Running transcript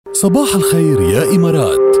صباح الخير يا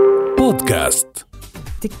إمارات بودكاست.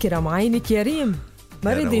 تكرم عينك يا ريم،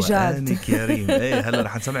 مرضي جاد يا ريم. ايه هلا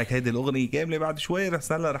رح نسمعك هيدي الاغنيه كامله بعد شوي.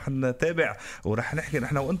 هلا رح نتابع ورح نحكي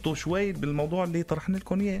نحن وانتم شوي بالموضوع اللي طرحنا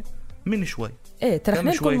لكم اياه من شوي. ايه طرحنا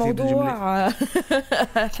لكم موضوع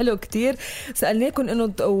حلو كتير. سألناكم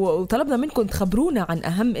انه وطلبنا منكم تخبرونا عن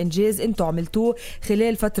اهم انجاز انتم عملتوه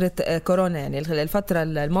خلال فترة كورونا، يعني خلال الفترة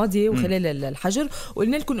الماضية وخلال الحجر،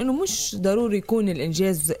 وقلنا لكم انه مش ضروري يكون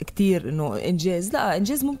الانجاز كتير انه انجاز، لا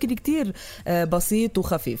انجاز ممكن كتير بسيط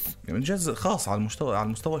وخفيف، يعني انجاز خاص على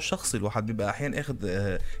المستوى الشخصي. الواحد بيبقى احيانا اخذ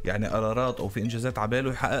يعني قرارات او في انجازات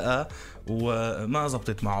عباله يحققها وما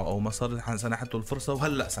زبطت معه او ما صار سنحته الفرصة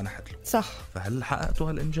وهلا سنحت له. صح. هل حققتوا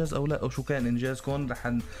هالإنجاز أو لا، أو شو كان إنجازكم؟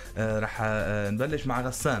 رح نبلش مع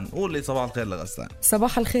غسان. قول لي صباح الخير لغسان.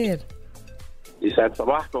 صباح الخير. يسعد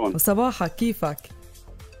صباحكم. وصباحك، كيفك؟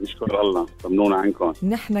 نشكر الله. طمنونا عنكم.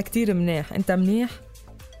 نحن كتير منيح، أنت منيح؟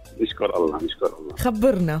 نشكر الله.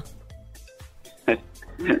 خبرنا.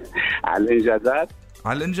 على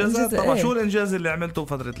الإنجازات طبعا. ايه؟ شو الإنجاز اللي عملته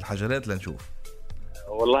بفترة الحجرات لنشوف؟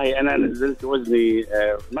 والله أنا نزلت وزني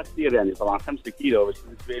ما كثير، يعني طبعا 5 كيلو، بس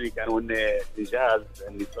بالنسبة لي كان إنجاز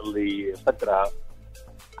إني صار لي فترة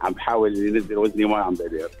عم بحاول ننزل وزني وما عم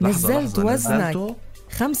بقدر. نزلت وزنك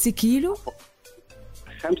 5 كيلو؟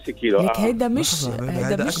 5 كيلو. لك هيدا مش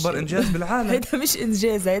هيدا أكبر إنجاز بالعالم. هيدا مش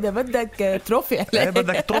إنجاز، هيدا بدك تروفي عليه.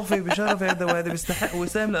 بدك تروفي بشرف. هيدا بيستحق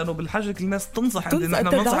وسام، لأنه بالحجر الناس تنصح عندنا نحن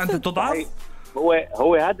بننصح أنت تضعف.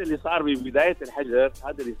 هو هذا اللي صار ببداية الحجر،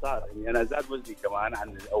 هذا اللي صار. يعني أنا زاد وزني كمان عن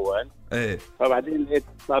الأول. إيه. فبعدين لقيت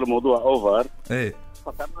صار الموضوع أوفر. إيه.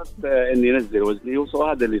 فقررت إني نزل وزني،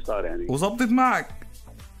 وهذا اللي صار يعني. وزبطت معك.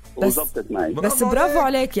 وزبطت معي. بس برافو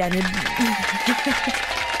عليك يعني.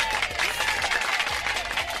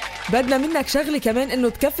 بدنا منك شغلة كمان انه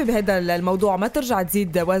تكفي بهذا الموضوع، ما ترجع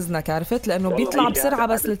تزيد وزنك، عرفت؟ لانه بيطلع بسرعة،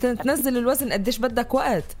 بس لتنزل الوزن قديش بدك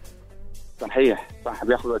وقت. صحيح، صح،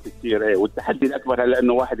 بياخذ وقت كثير. ايه، والتحدي الاكبر هلا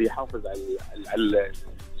انه واحد يحافظ على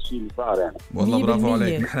الشيء اللي صار يعني. والله برافو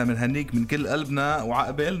عليك، نحن بنهنيك من كل قلبنا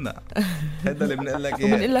وعقبالنا. هذا اللي بنقول لك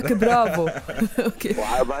اياه. بنقول لك برافو. اوكي،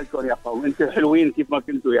 وعقبالكم يا قوم. انتم حلوين كيف ما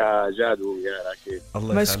كنتوا يا جاد ويا راكي.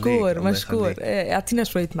 الله مشكور. ايه، اعطينا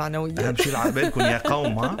شويه معنويات. اهم شيء عقبالكم يا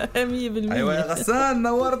قوم. ها 100%. ايوه يا غسان،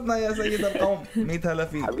 نورتنا يا سيد القوم. 100 هلا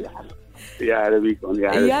فيك. يا هلا بيكم.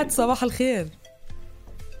 يا اياد صباح الخير.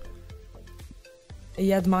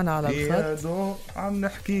 اياد معنا على الخط. ايادو عم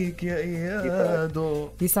نحكيك يا ايادو.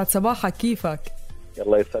 يسعد صباحك، كيفك؟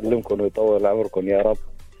 الله يسلمكم ويطول عمركم يا رب.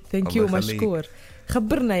 ثانك يو، مشكور.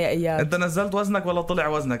 خبرنا يا اياد، انت نزلت وزنك ولا طلع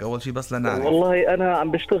وزنك اول شيء بس لنعرف؟ والله انا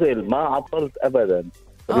عم بشتغل، ما عطلت ابدا،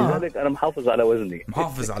 لذلك انا محافظ على وزني.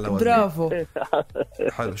 برافو.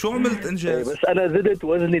 حلو. شو عملت انجاز؟ بس انا زدت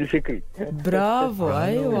وزني الفكري. برافو.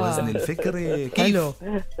 ايوه، وزن الفكري. حلو.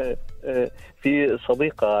 في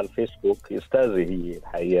صديقة على الفيسبوك، أستاذي هي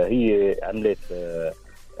الحقيقة، هي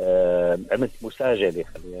عملت مساجلة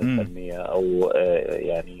خلينا نسميها، أو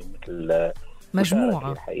يعني مثل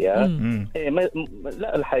مجموعة الحقيقة.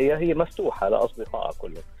 لا الحقيقة هي مفتوحة لأصدقائها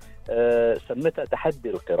كلهم. سمتها تحدي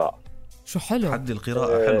القراءة. شو حلو تحدي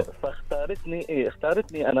القراءة. حلو.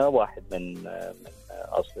 اختارتني أنا واحد من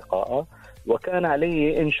أصدقائها، وكان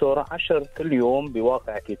علي انشر 10 كل يوم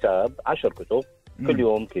بواقع كتاب، 10 كتب كل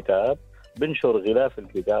يوم كتاب، بنشر غلاف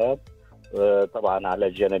الكتاب طبعا على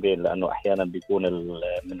الجانبين، لأنه أحيانا بيكون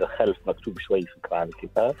من الخلف مكتوب شوي فكرة عن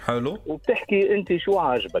الكتاب. حلو. وبتحكي أنت شو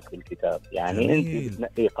عاجبك بالكتاب، يعني جميل. أنت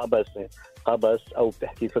بتنقي قبس أو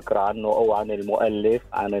بتحكي فكرة عنه أو عن المؤلف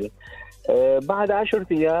عن بعد 10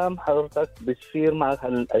 أيام حضرتك بتصير معك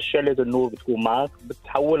الشعلة النور بتكون معك،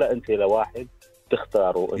 بتحولها أنت لواحد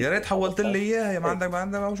تختاره. يا ريت حولت لي اياها. ما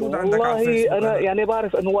عندك موجود عندك على الفيسبوك؟ انا يعني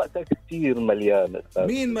بعرف انه وقتك كثير مليان.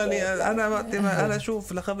 مين مليان؟ انا وقتي ما انا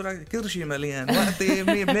شوف لخبرك كرشي مليان. وقتي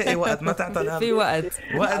بلاقي وقت، ما تعتل في وقت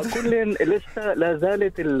كل لسه لا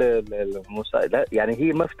زالت يعني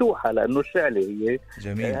هي مفتوحه، لانه الشعلة هي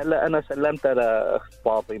جميل. هلا انا سلمتها لاخت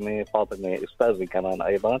فاطمه استاذي كمان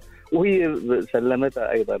ايضا، وهي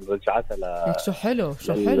سلمتها ايضا، رجعتها شو حلو.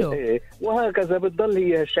 وهكذا بتضل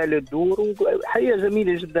هي الشعلة تدور. حقيقة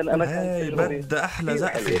جميلة جدا. أنا بدأ أحلى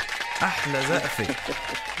زقفة.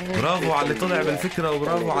 برافو على اللي طلع بالفكرة،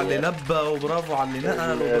 وبرافو على اللي لبى، وبرافو على اللي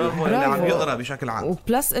نقل، وبرافو على اللي عم يقرأ بشكل عام.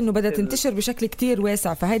 وبلس إنه بدأت تنتشر بشكل كتير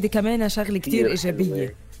واسع، فهيدي كمان شغلة كتير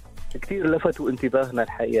إيجابية. كتير لفتوا انتباهنا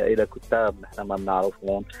الحقيقة إلى كتاب نحن ما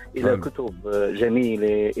بنعرفهم، إلى كتب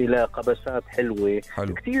جميلة، إلى قبسات حلوة.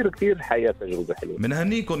 حلو. كتير الحقيقة تجربة حلوة.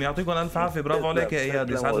 منهنيكم، يعطيكم ألف عافية. برافو عليك يا إياد،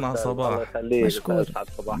 يسعدنا الصباح. مشكور.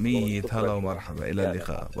 100 هلا ومرحبا. إلى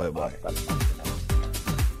اللقاء. باي باي.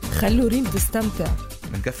 خلوا ريم تستمتع.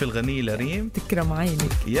 من كف الغنية لريم. تكرم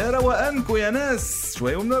عينك يا روقانكو يا ناس،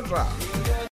 شوي ومنرجع.